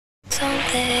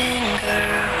something,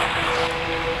 girl?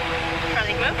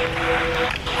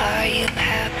 Are you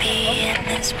happy in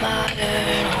this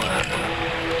modern world?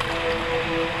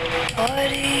 Or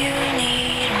do you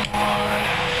need more?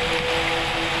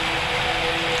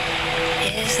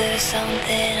 Is there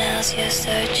something else you're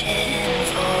searching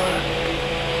for?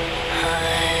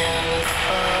 I'm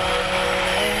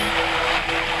falling.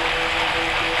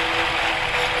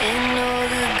 In all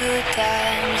the good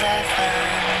times I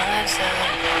find myself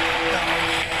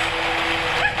longing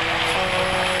for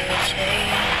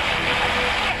change.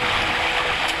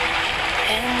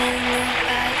 And in the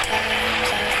bad times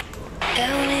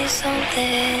tell me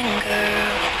something, girl.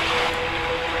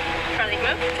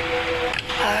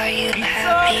 Are you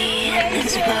happy in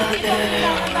this modern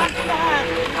world?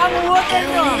 Tell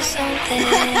me something,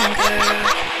 girl.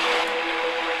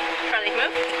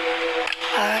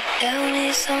 Tell me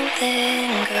something,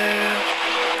 girl.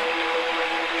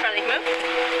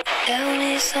 Tell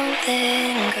me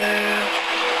something, girl.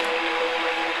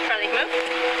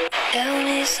 Tell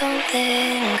me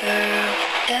something, girl.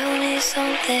 Tell me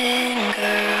something,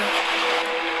 girl.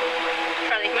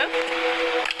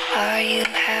 Are you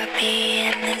happy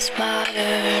in this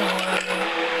modern world?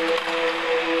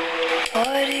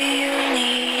 Or do you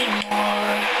need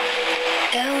more?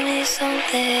 Tell me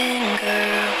something,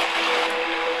 girl.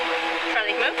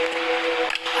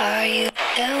 Are you?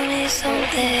 Tell me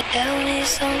something,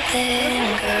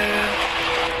 girl.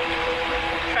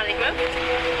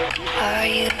 Are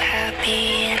you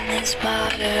happy in this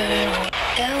modern world?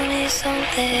 Tell me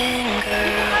something,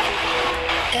 girl.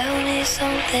 Tell me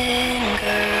something,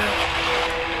 girl.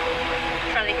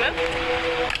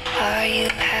 Are you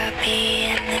happy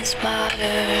in this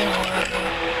modern world?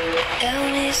 Tell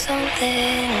me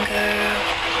something, girl.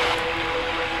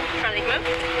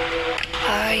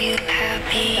 Are you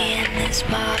happy in this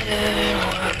modern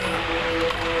world?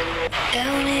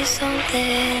 Tell me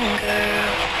something, girl.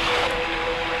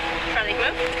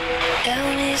 Tell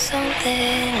me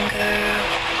something, girl.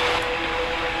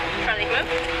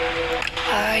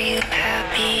 Are you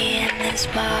happy in this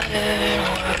modern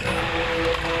world?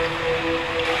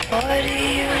 Or do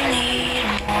you need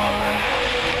more?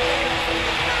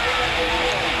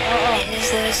 Is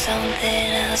there something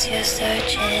else you're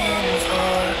searching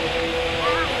for?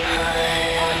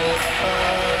 I'm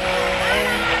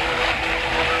falling.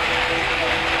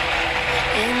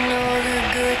 In all the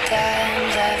good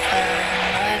times I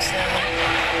find myself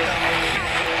longing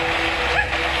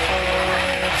for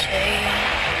change.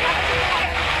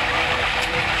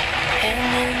 And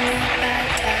in the bad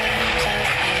times I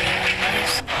feel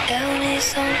myself. Tell me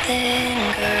something,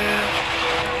 girl.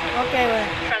 Okay, well.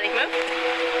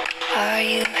 Are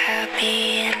you happy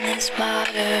in this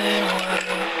modern world?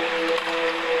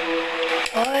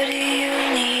 Or do you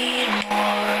need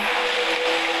more?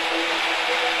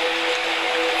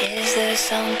 Is there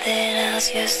something else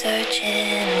you're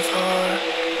searching for?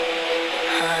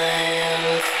 I'm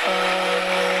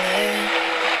falling.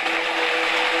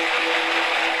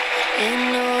 In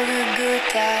all the good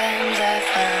times